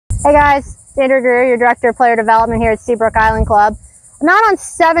Hey guys, it's Andrea, your Director of Player Development here at Seabrook Island Club. I'm not on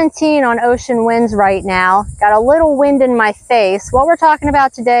 17 on ocean winds right now. Got a little wind in my face. What we're talking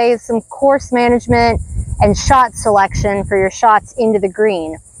about today is some course management and shot selection for your shots into the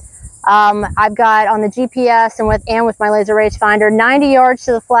green. I've got on the GPS and with my laser rangefinder 90 yards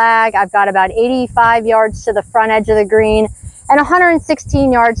to the flag. I've got about 85 yards to the front edge of the green and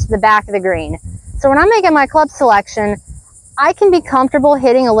 116 yards to the back of the green. So when I'm making my club selection, I can be comfortable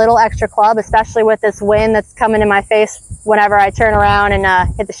hitting a little extra club, especially with this wind that's coming in my face whenever I turn around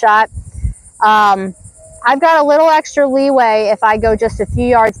and hit the shot. I've got a little extra leeway if I go just a few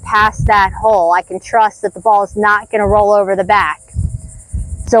yards past that hole. I can trust that the ball is not going to roll over the back.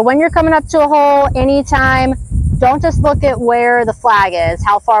 So when you're coming up to a hole anytime, don't just look at where the flag is,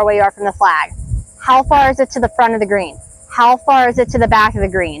 how far away you are from the flag. How far is it to the front of the green? How far is it to the back of the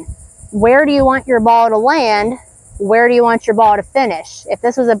green? Where do you want your ball to land? Where do you want your ball to finish? If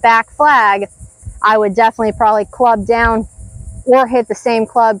this was a back flag, I would definitely probably club down or hit the same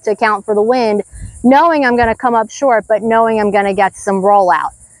club to account for the wind, knowing I'm going to come up short, but knowing I'm going to get some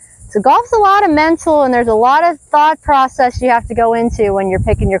rollout. So golf's a lot of mental, and there's a lot of thought process you have to go into when you're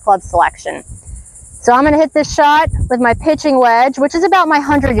picking your club selection. So I'm going to hit this shot with my pitching wedge, which is about my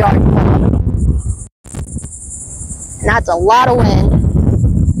 100-yard club. And that's a lot of wind.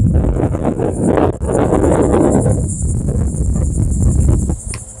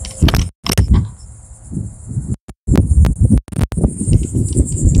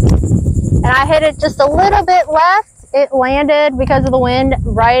 And I hit it just a little bit left. It landed, because of the wind,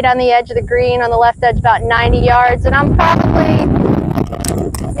 right on the edge of the green, on the left edge, about 90 yards. And I'm probably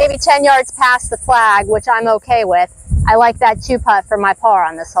maybe 10 yards past the flag, which I'm okay with. I like that 2-putt for my par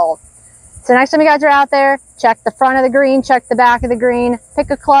on this hole. So next time you guys are out there, check the front of the green, check the back of the green, pick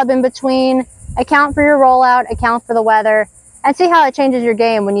a club in between, account for your rollout, account for the weather, and see how it changes your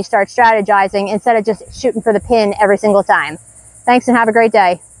game when you start strategizing instead of just shooting for the pin every single time. Thanks and have a great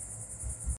day.